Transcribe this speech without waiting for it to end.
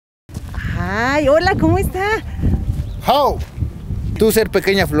Ay, hola, ¿cómo está? How. Tú ser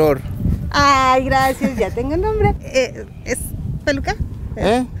pequeña flor. Ay, gracias, ya tengo el nombre. ¿Es peluca?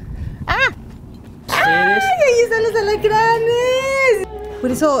 ¡Ah! ¡Ay, ahí están los alacranes!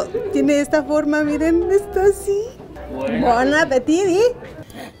 Por eso tiene esta forma, miren, está así. Buen apetito.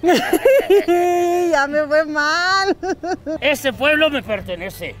 Ya me fue mal. Ese pueblo me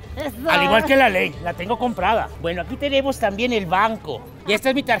pertenece. Eso. Al igual que la ley, la tengo comprada. Bueno, aquí tenemos también el banco. Y esta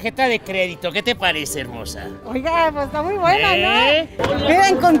es mi tarjeta de crédito. ¿Qué te parece, hermosa? Oiga, pues está muy buena, ¿no?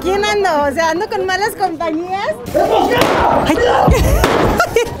 Miren, ¿con quién ando? O sea, ¿ando con malas compañías? ¡Ay!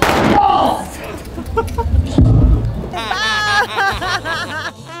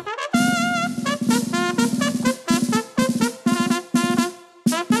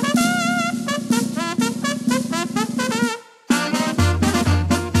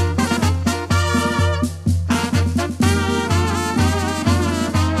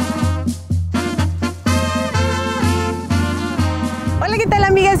 Hola, ¿qué tal,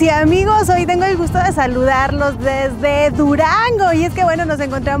 amigas y amigos? Hoy tengo el gusto de saludarlos desde Durango y es que bueno, nos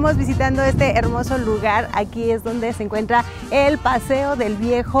encontramos visitando este hermoso lugar. Aquí es donde se encuentra el Paseo del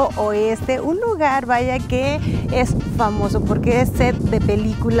Viejo Oeste, un lugar, vaya, que es famoso porque es set de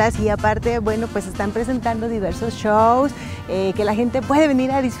películas y aparte, bueno, pues están presentando diversos shows que la gente puede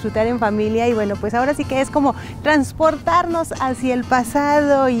venir a disfrutar en familia y bueno, pues ahora sí que es como transportarnos hacia el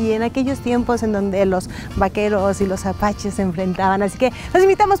pasado y en aquellos tiempos en donde los vaqueros y los apaches se enfrentaban. Así que los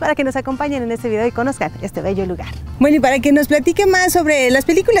invitamos para que nos acompañen en este video y conozcan este bello lugar. Bueno, y para que nos platique más sobre las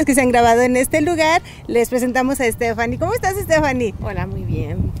películas que se han grabado en este lugar, les presentamos a Stephanie. ¿Cómo estás, Stephanie? Hola, muy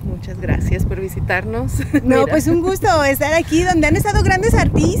bien. Muchas gracias por visitarnos. No, Mira. pues un gusto estar aquí donde han estado grandes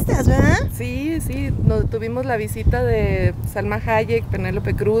artistas, ¿verdad? Sí, tuvimos la visita de Salma Hayek,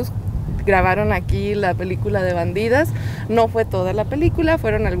 Penélope Cruz. Grabaron aquí la película de Bandidas. No fue toda la película,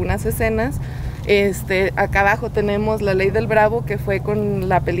 fueron algunas escenas. Acá abajo tenemos La Ley del Bravo, que fue con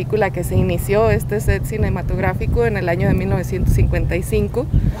la película que se inició este set cinematográfico en el año de 1955,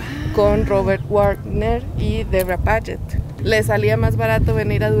 con Robert Wagner y Debra Paget. Le salía más barato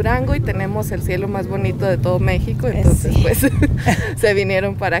venir a Durango y tenemos el cielo más bonito de todo México, entonces sí. Pues se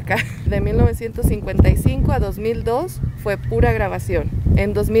vinieron para acá. De 1955 a 2002 fue pura grabación.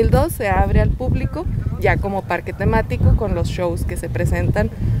 En 2002 se abre al público ya como parque temático con los shows que se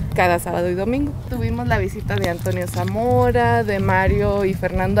presentan cada sábado y domingo. Tuvimos la visita de Antonio Zamora, de Mario y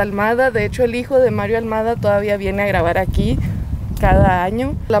Fernando Almada. De hecho, el hijo de Mario Almada todavía viene a grabar aquí cada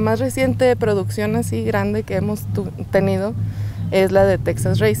año. La más reciente producción así grande que hemos tenido es la de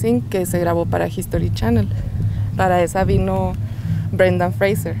Texas Racing, que se grabó para History Channel. Para esa vino Brendan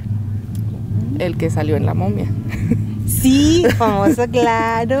Fraser, el que salió en La Momia. Sí, famoso,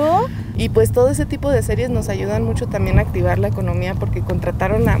 claro. Y pues todo ese tipo de series nos ayudan mucho también a activar la economía porque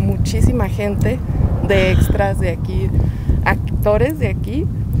contrataron a muchísima gente de extras de aquí, actores de aquí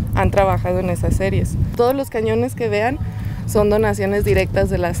han trabajado en esas series. Todos los cañones que vean son donaciones directas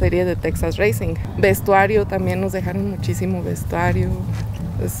de la serie de Texas Racing. Vestuario, también nos dejaron muchísimo vestuario.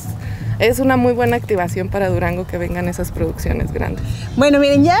 Es una muy buena activación para Durango que vengan esas producciones grandes. Bueno,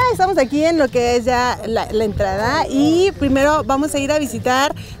 miren, ya estamos aquí en lo que es ya la entrada y primero vamos a ir a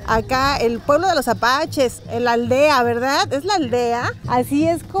visitar acá el pueblo de los apaches, la aldea, ¿verdad? Es la aldea, así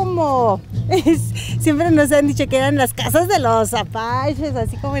es como siempre nos han dicho que eran las casas de los apaches,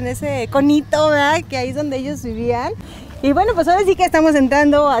 así como en ese conito, ¿verdad? Que ahí es donde ellos vivían. Y bueno, pues ahora sí que estamos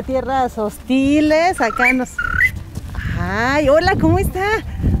entrando a tierras hostiles, acá nos... Ay, hola, ¿cómo está?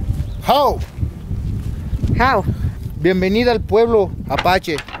 How. How. Bienvenida al pueblo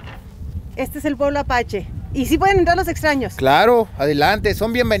apache. Este es el pueblo apache. ¿Y sí pueden entrar los extraños? Claro, adelante,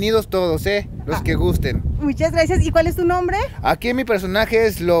 son bienvenidos todos, los que gusten. Muchas gracias. ¿Y cuál es tu nombre? Aquí mi personaje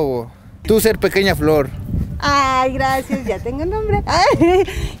es Lobo. Tú ser pequeña flor. Ay, gracias, ya tengo el nombre. Ay,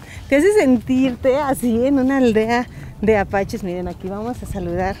 te hace sentirte así en una aldea de apaches. Miren, aquí vamos a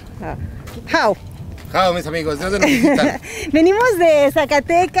saludar a How. How, mis amigos, ¿de dónde nos visitan? Venimos de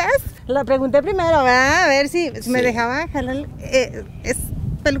Zacatecas. Lo pregunté primero, ¿verdad? A ver si me dejaba jalar. ¿Es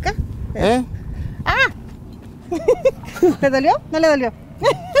peluca? ¡Ah! ¿Te dolió? ¿No le dolió?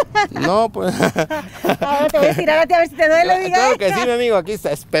 No, pues... Ahora te voy a tirar a ti a ver si te duele, diga. Claro que sí, mi amigo, aquí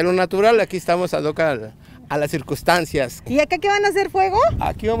está, es pelo natural, aquí estamos ad hoc a las circunstancias. ¿Y acá qué van a hacer, fuego?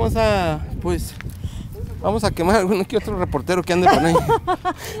 Aquí vamos a, pues, vamos a quemar a algún que otro reportero que ande por ahí.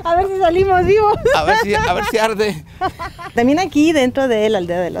 A ver si salimos vivos. A ver si arde. También aquí dentro de la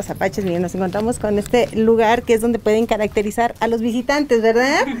aldea de los apaches, miren, nos encontramos con este lugar que es donde pueden caracterizar a los visitantes,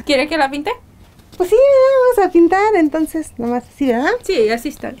 ¿verdad? ¿Quiere que la pinte? Pues sí, vamos a pintar, entonces, nomás así, ¿verdad? Sí, así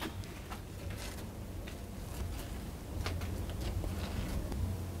está.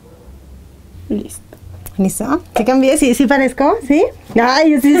 Listo. ¿Listo? ¿Sí cambié? ¿Sí parezco? ¿Sí?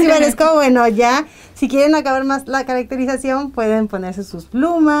 Ay, sí parezco. Bueno, ya, si quieren acabar más la caracterización, pueden ponerse sus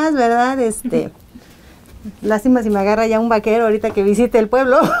plumas, ¿verdad? Lástima si me agarra ya un vaquero ahorita que visite el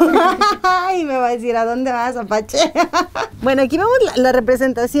pueblo. Y me va a decir, ¿a dónde vas, Apache? Bueno, aquí vemos la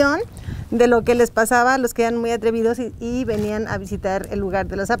representación de lo que les pasaba a los que eran muy atrevidos y venían a visitar el lugar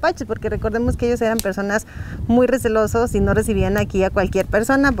de los apaches, porque recordemos que ellos eran personas muy recelosos y no recibían aquí a cualquier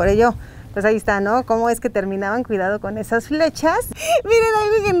persona, por ello, pues ahí está, ¿no? Cómo es que terminaban, cuidado con esas flechas. Miren,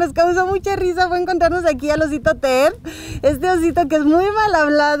 algo que nos causó mucha risa fue encontrarnos aquí al osito Ted, este osito que es muy mal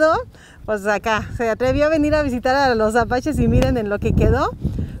hablado, pues acá, se atrevió a venir a visitar a los apaches y miren en lo que quedó,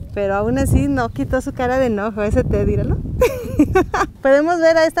 pero aún así no quitó su cara de enojo, ese Ted, míralo. Podemos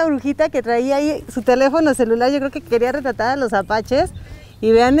ver a esta brujita que traía ahí su teléfono celular, yo creo que quería retratar a los apaches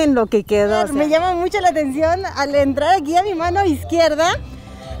y vean en lo que quedó. O sea, me llama mucho la atención al entrar aquí a mi mano izquierda,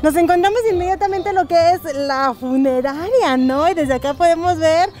 nos encontramos inmediatamente lo que es la funeraria, ¿no? Y desde acá podemos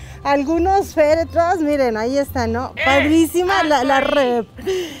ver algunos féretros, miren, ahí está, ¿no? Padrísima la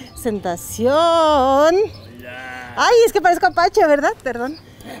representación. Ay, es que parezco apache, ¿verdad? Perdón.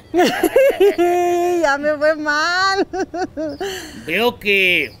 Ya me fue mal. Veo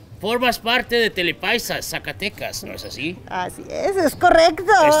que formas parte de Telepaisa, Zacatecas, ¿no es así? Así es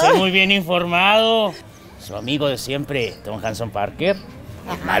correcto. Estoy muy bien informado. Su amigo de siempre, Don Hanson Parker,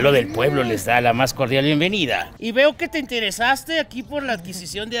 el malo del pueblo, les da la más cordial bienvenida. Y veo que te interesaste aquí por la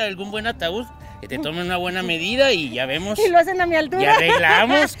adquisición de algún buen ataúd, que te tomen una buena medida y ya vemos. Y lo hacen a mi altura. Y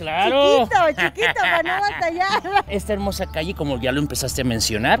arreglamos, claro. Chiquito, para no batallar. Esta hermosa calle, como ya lo empezaste a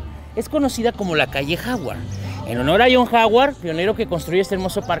mencionar, es conocida como la calle Jaguar. En honor a John Howard, pionero que construyó este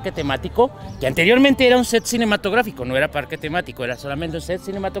hermoso parque temático, que anteriormente era un set cinematográfico, no era parque temático, era solamente un set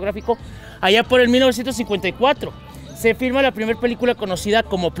cinematográfico, allá por el 1954. Se filma la primera película conocida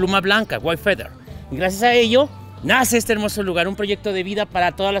como Pluma Blanca, White Feather. Y gracias a ello, nace este hermoso lugar, un proyecto de vida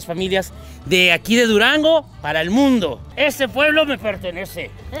para todas las familias de aquí de Durango, para el mundo. Este pueblo me pertenece,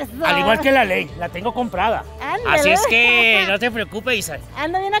 al igual que la ley, la tengo comprada. Ándale. Así es que no te preocupes, Isa.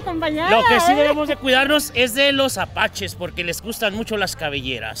 Ando bien acompañada. Lo que sí debemos de cuidarnos es de los apaches, porque les gustan mucho las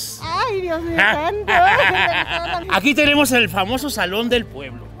cabelleras. Ay, Dios mío santo. Aquí tenemos el famoso Salón del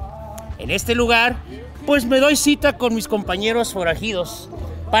Pueblo. En este lugar, pues me doy cita con mis compañeros forajidos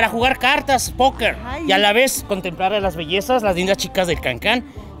para jugar cartas, póker, y a la vez contemplar a las bellezas, las lindas chicas del cancán,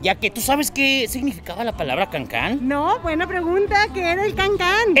 ya que ¿tú sabes qué significaba la palabra cancán? No, buena pregunta, ¿qué era el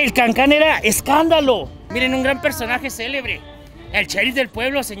cancán? El cancán era escándalo. Miren, un gran personaje célebre, el sheriff del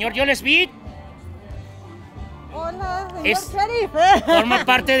pueblo, señor Joel Smith. Hola, señor sheriff. Forma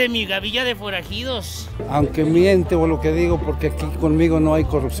parte de mi gavilla de forajidos. Aunque miente o lo que digo, porque aquí conmigo no hay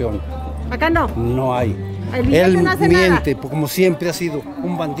corrupción. Acá no. No hay. Él no hace miente, nada. como siempre ha sido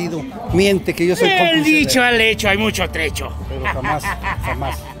un bandido. Miente que yo soy cómplice. El dicho de él. al hecho, hay mucho trecho. Pero jamás,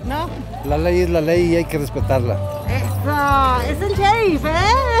 jamás. No. La ley es la ley y hay que respetarla. Eso, es el sheriff, ¿eh?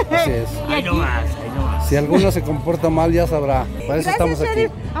 Así es. Ahí nomás, ahí nomás. Si alguno se comporta mal, ya sabrá. Para eso Gracias, estamos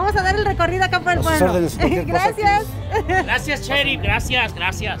sheriff. aquí. Vamos a dar el recorrido acá por el A sus pueblo. órdenes, cualquier cosa aquí. Gracias. Gracias, sheriff, gracias.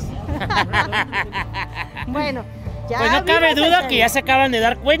 Bueno, ya. Pues no cabe vimos al duda que ya sheriff. se acaban de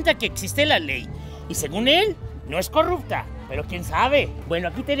dar cuenta que existe la ley. Y según él, no es corrupta, pero quién sabe. Bueno,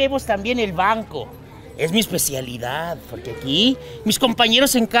 aquí tenemos también el banco. Es mi especialidad, porque aquí mis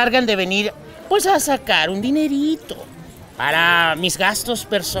compañeros se encargan de venir, pues, a sacar un dinerito para mis gastos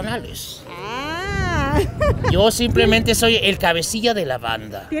personales. Ah. Yo simplemente soy el cabecilla de la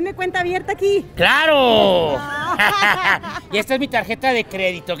banda. ¿Tiene cuenta abierta aquí? ¡Claro! Y esta es mi tarjeta de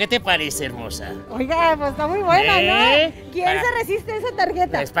crédito. ¿Qué te parece, hermosa? Oiga, pues está muy buena, ¿no? ¿Quién Para- se resiste a esa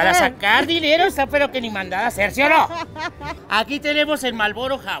tarjeta? Pues para sacar dinero está pero que ni mandada a hacer, ¿sí o no? Aquí tenemos el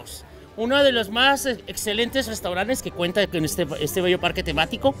Marlboro House, uno de los más excelentes restaurantes que cuenta con este bello parque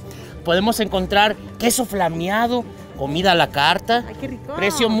temático. Podemos encontrar queso flameado, comida a la carta. Ay, qué rico.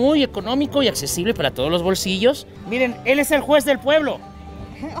 Precio muy económico y accesible para todos los bolsillos. Miren, él es el juez del pueblo.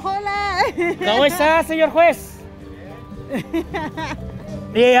 Hola. ¿Cómo está, señor juez?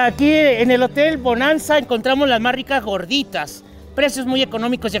 Aquí en el Hotel Bonanza encontramos las más ricas gorditas. Precios muy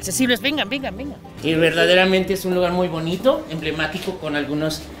económicos y accesibles. Vengan. Y verdaderamente es un lugar muy bonito, emblemático, con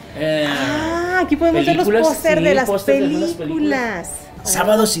algunos Aquí podemos ver los póster sí, de las póster de algunas películas.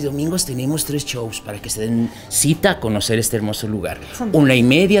 Sábados y domingos tenemos 3 shows para que se den cita a conocer este hermoso lugar.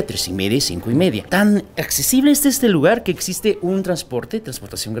 1:30, 3:30 y 5:30. Tan accesible es este lugar que existe un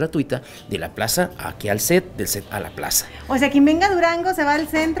transportación gratuita de la plaza aquí al set, del set a la plaza. O sea, quien venga a Durango se va al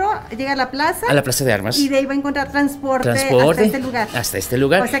centro, llega a la plaza. A la plaza de armas. Y de ahí va a encontrar transporte hasta este lugar. Hasta este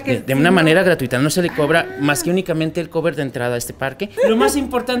lugar. O sea que de una manera gratuita. No se le cobra más que únicamente el cover de entrada a este parque. Lo más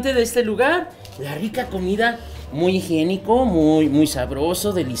importante de este lugar, la rica comida. Muy higiénico, muy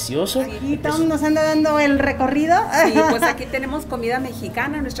sabroso, delicioso. Y Tom nos anda dando el recorrido. Sí, pues aquí tenemos comida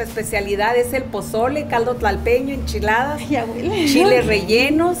mexicana. Nuestra especialidad es el pozole, caldo tlalpeño, enchiladas, chiles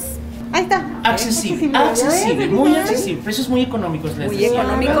rellenos. Ahí está. Accesible, muy accesible. Precios muy económicos. Muy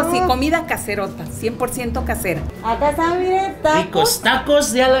económicos y comida caserota, 100% casera. Acá están, miren, tacos. Ricos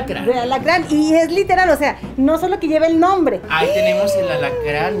tacos de alacrán. De alacrán. Y es literal, o sea, no solo que lleve el nombre. Ahí tenemos el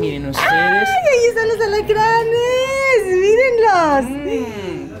alacrán, miren ustedes. ¡Ay, ahí están los alacranes! ¡Mírenlos!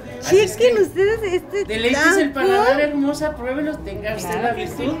 Chequen ustedes este Deleites el taco. paladar, hermosa, pruébelo, tenga usted la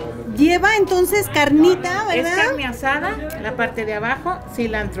virtud. Lleva entonces carnita, Es ¿verdad? carne asada, la parte de abajo,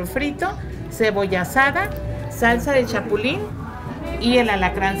 cilantro frito, cebolla asada, salsa de chapulín y el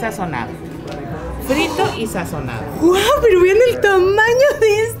alacrán sazonado. Frito y sazonado. ¡Guau! Pero vean el tamaño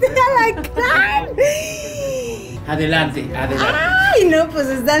de este alacrán. Adelante. ¡Ay, no! Pues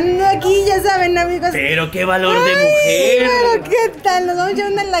están aquí, ya saben, amigos. Pero qué valor de Ay, mujer. pero ¿qué tal? Nos vamos a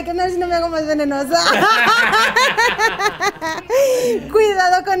echar un alacrán a ver si no me hago más venenosa.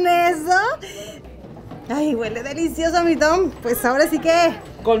 Cuidado con eso. Ay, huele delicioso, mi Tom. Pues ahora sí que...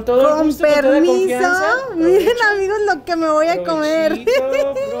 Con todo el gusto, con toda permiso. confianza. Miren, amigos, lo que me voy a comer.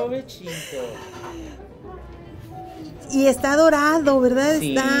 Provechito. Y está dorado, ¿verdad?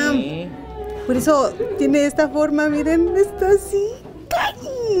 Sí. Está... Por eso tiene esta forma, miren, está así.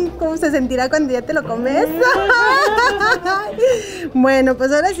 ¡Ay! ¿Cómo se sentirá cuando ya te lo comes? Bueno,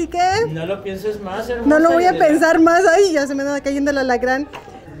 pues ahora sí que... No lo pienses más, hermosa. No lo voy a pensar más. Ay, ya se me anda cayendo el alacrán.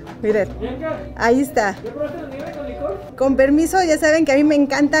 Miren, ahí está. Con permiso, ya saben que a mí me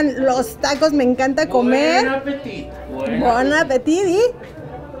encantan los tacos, me encanta comer. Buen apetito. Buen apetito. ¿Y?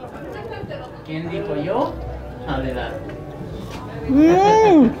 ¿Quién dijo yo? Adelante.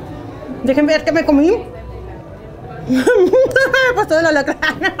 Déjenme ver qué me comí. Pues todo el alacrán.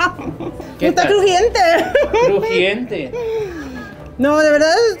 Está tal? crujiente. Crujiente. No, de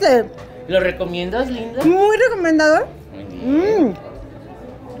verdad, ¿Lo recomiendas, linda? muy recomendador. Muy bien.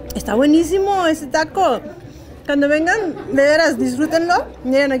 Está buenísimo ese taco. Cuando vengan, de veras, disfrútenlo.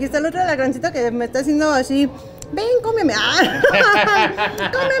 Miren, aquí está el otro alacrancito que me está haciendo así. Ven, cómeme.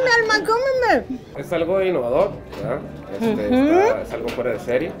 Cómeme, alma, cómeme. Es algo innovador, ¿verdad? Es algo fuera de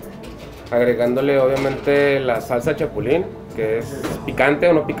serie. Agregándole obviamente la salsa chapulín, que es picante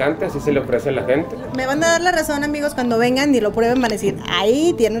o no picante, así se le ofrece a la gente. Me van a dar la razón, amigos, cuando vengan y lo prueben van a decir,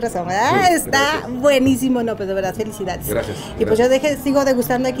 ahí tienen razón, ¿verdad? Sí, está gracias. buenísimo, no, pues de verdad, felicidades. Gracias. Y pues yo sigo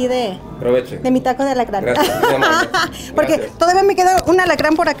degustando aquí de mi taco de alacrán. Gracias. Porque Gracias. todavía me queda un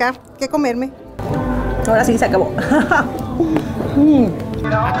alacrán por acá que comerme. Ahora sí se acabó.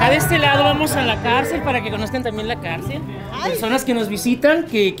 Acá de este lado vamos a la cárcel para que conozcan también la cárcel. Personas que nos visitan,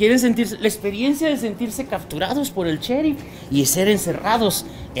 que quieren sentir la experiencia de sentirse capturados por el sheriff y ser encerrados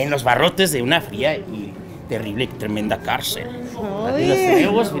en los barrotes de una fría y terrible y tremenda cárcel. Aquí los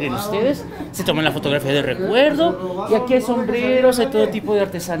tenemos, miren ustedes, se toman la fotografía de recuerdo y aquí hay sombreros, hay todo tipo de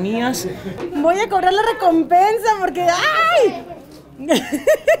artesanías. Voy a cobrar la recompensa porque ¡ay!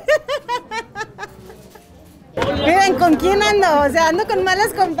 Miren, ¿con quién ando? O sea, ando con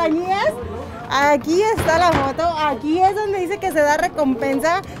malas compañías. Aquí está la foto. Aquí es donde dice que se da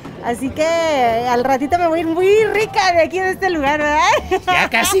recompensa. Así que al ratito me voy a ir muy rica de aquí, de este lugar, ¿verdad? Ya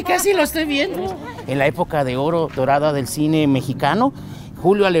casi lo estoy viendo. En la época de oro dorada del cine mexicano,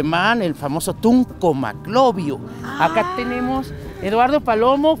 Julio Alemán, el famoso Tunco Maclovio. Acá tenemos Eduardo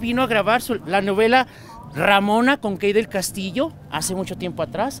Palomo, vino a grabar la novela Ramona con Kay del Castillo hace mucho tiempo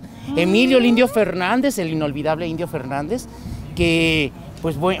atrás. Emilio el Indio Fernández, el inolvidable Indio Fernández, que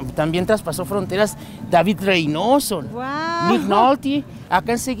pues bueno, también traspasó fronteras. David Reynoso, Wow. Nick Nolte,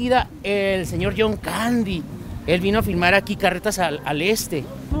 acá enseguida el señor John Candy, él vino a filmar aquí Carretas al Este.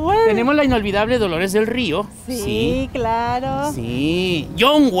 Bueno. Tenemos la inolvidable Dolores del Río. Sí, claro. Sí,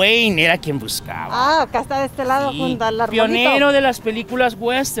 John Wayne era quien buscaba. Acá está de este lado, Sí, junto al arbolito. pionero de las películas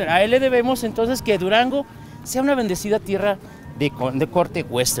western. A él le debemos entonces que Durango sea una bendecida tierra de corte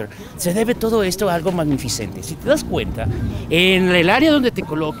western. Se debe todo esto a algo magnificente. Si te das cuenta, en el área donde te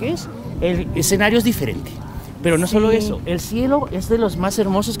coloques, el escenario es diferente. Pero no solo eso, el cielo es de los más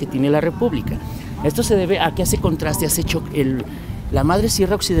hermosos que tiene la República. Esto se debe a que hace contraste, hace choque, la madre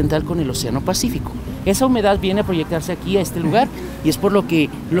sierra occidental con el océano Pacífico. Esa humedad viene a proyectarse aquí a este lugar y es por lo que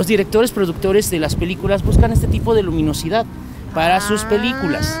los directores, productores de las películas buscan este tipo de luminosidad para sus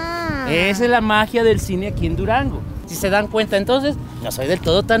películas. Esa es la magia del cine aquí en Durango. Si se dan cuenta, entonces, no soy del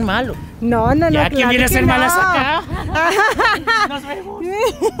todo tan malo. No, ya ¿quién viene a ser malas acá? Nos vemos.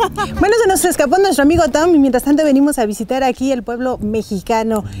 Bueno, se nos escapó nuestro amigo Tom y mientras tanto venimos a visitar aquí el pueblo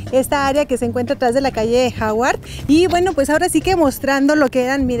mexicano, esta área que se encuentra atrás de la calle Howard. Y bueno, pues ahora sí que mostrando lo que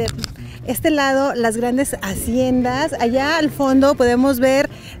eran, miren, este lado las grandes haciendas, allá al fondo podemos ver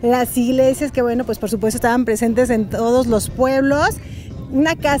las iglesias que bueno, pues por supuesto estaban presentes en todos los pueblos.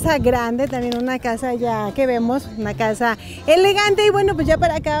 Una casa grande, también una casa ya que vemos, una casa elegante y bueno, pues ya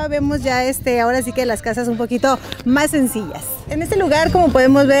para acá vemos ya ahora sí que las casas un poquito más sencillas. En este lugar, como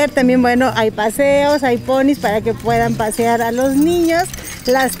podemos ver, también bueno, hay paseos, hay ponis para que puedan pasear a los niños,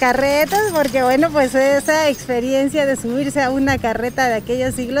 las carretas, porque bueno, pues esa experiencia de subirse a una carreta de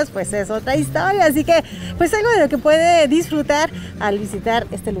aquellos siglos, pues es otra historia, así que pues algo de lo que puede disfrutar al visitar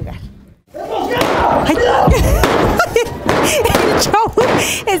este lugar. ¡Ay! El show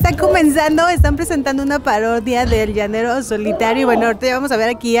está comenzando, están presentando una parodia del llanero solitario y bueno, ahorita ya vamos a ver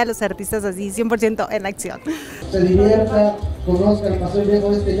aquí a los artistas así 100% en acción. Se divierta, conozca el paseo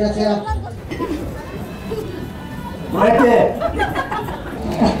viejo ya sea.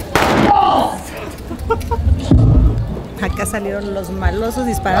 Acá salieron los malosos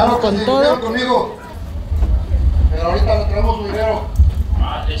disparando con todo. Conmigo. Pero ahorita le traemos su dinero.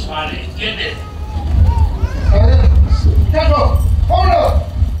 Les vale, ¿entiendes?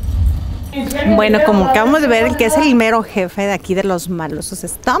 Bueno, como acabamos de ver, el que es el mero jefe de aquí de los malosos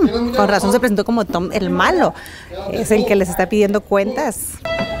es Tom. Con razón se presentó como Tom el malo. Es el que les está pidiendo cuentas.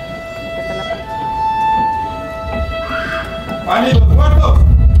 ¡Vale, los muertos!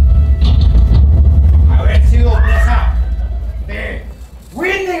 Haber sido presa de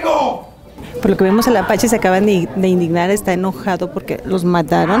Windigo. Por lo que vemos, el Apache se acaban de indignar, está enojado porque los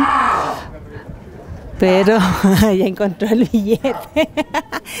mataron. Pero ya encontró el billete.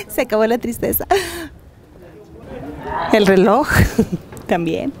 Se acabó la tristeza. El reloj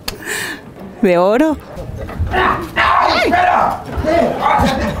también. De oro. ¡Espera!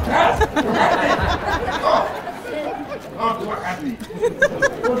 No, tú bajaste.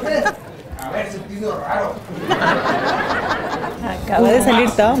 ¿Por qué? Haber sentido raro. Acaba de salir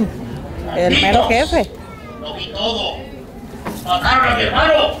Tom, el mero jefe. Lo vi todo. Mataron a mi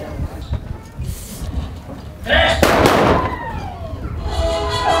hermano.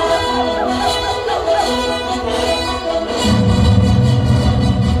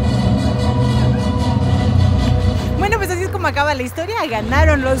 Bueno, pues así es como acaba la historia.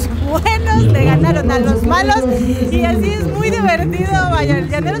 Ganaron los buenos, le ganaron a los malos y así es muy divertido. Vaya, el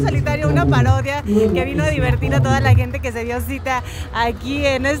llanero solitario, una parodia que vino a divertir a toda la gente que se dio cita aquí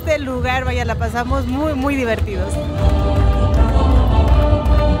en este lugar. Vaya, la pasamos muy, muy divertidos.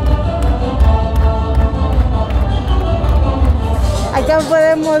 Acá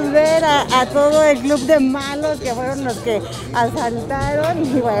podemos ver a todo el club de malos que fueron los que asaltaron.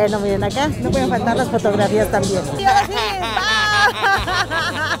 Y bueno, miren acá, no pueden faltar las fotografías también.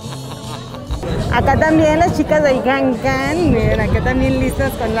 Acá también las chicas de Can, miren, acá también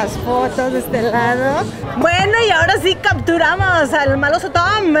listas con las fotos de este lado. Bueno, y ahora sí capturamos al maloso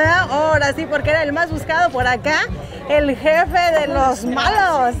Tom, ¿eh? Ahora sí, porque era el más buscado por acá, el jefe de los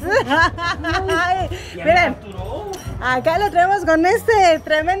malos. Miren. Acá lo traemos con este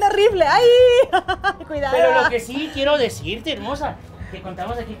tremendo rifle. ¡Ay! Cuidado. Pero lo que sí quiero decirte, hermosa, que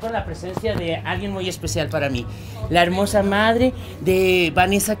contamos aquí con la presencia de alguien muy especial para mí. La hermosa madre de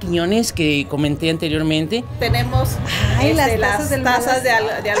Vanessa Quiñones, que comenté anteriormente. Tenemos las tazas de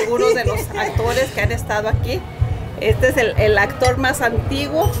algunos de los actores que han estado aquí. Este es el actor más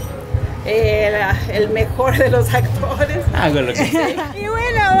antiguo. El mejor de los actores. Hago lo que sea. Y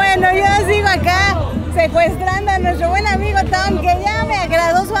bueno, yo sigo acá secuestrando a nuestro buen amigo Tom, que ya me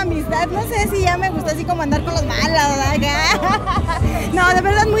agradó su amistad. No sé si ya me gustó así como andar con los malos, ¿verdad? No, de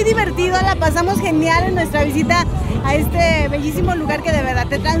verdad muy divertido, la pasamos genial en nuestra visita a este bellísimo lugar que de verdad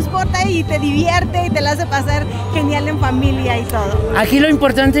te transporta y te divierte y te la hace pasar genial en familia y todo. Aquí lo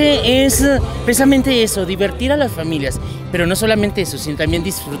importante es precisamente eso, divertir a las familias, pero no solamente eso, sino también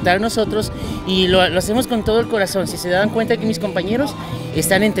disfrutar nosotros y lo hacemos con todo el corazón. Si se dan cuenta que mis compañeros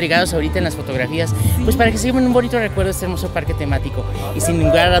están entregados ahorita en las fotografías, pues para que se lleven un bonito recuerdo de este hermoso parque temático. Y sin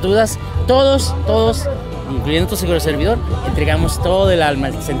lugar a dudas, todos incluyendo tu seguro servidor, entregamos todo el alma,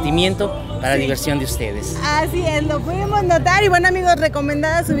 el sentimiento para la diversión de ustedes. Así es, lo pudimos notar. Y bueno, amigos,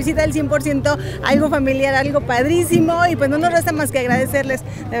 recomendada su visita al 100%, algo familiar, algo padrísimo. Y pues no nos resta más que agradecerles,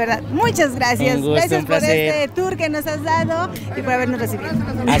 de verdad, muchas gracias. Un gusto, gracias un por placer. este tour que nos has dado y por habernos recibido.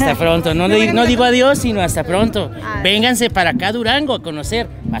 Hasta pronto, no digo adiós, sino hasta pronto. Vénganse para acá a Durango a conocer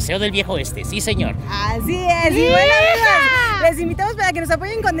Paseo del Viejo Oeste, sí señor. Así es, y bueno, amigos, les invitamos para que nos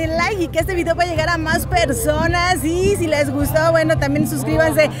apoyen con el like y que este video pueda llegar a más personas. Y si les gustó, bueno, también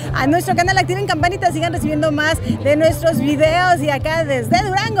suscríbanse a nuestro canal, activen campanita, sigan recibiendo más de nuestros videos. Y acá desde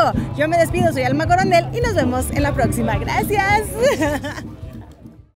Durango, yo me despido, soy Alma Coronel y nos vemos en la próxima. Gracias.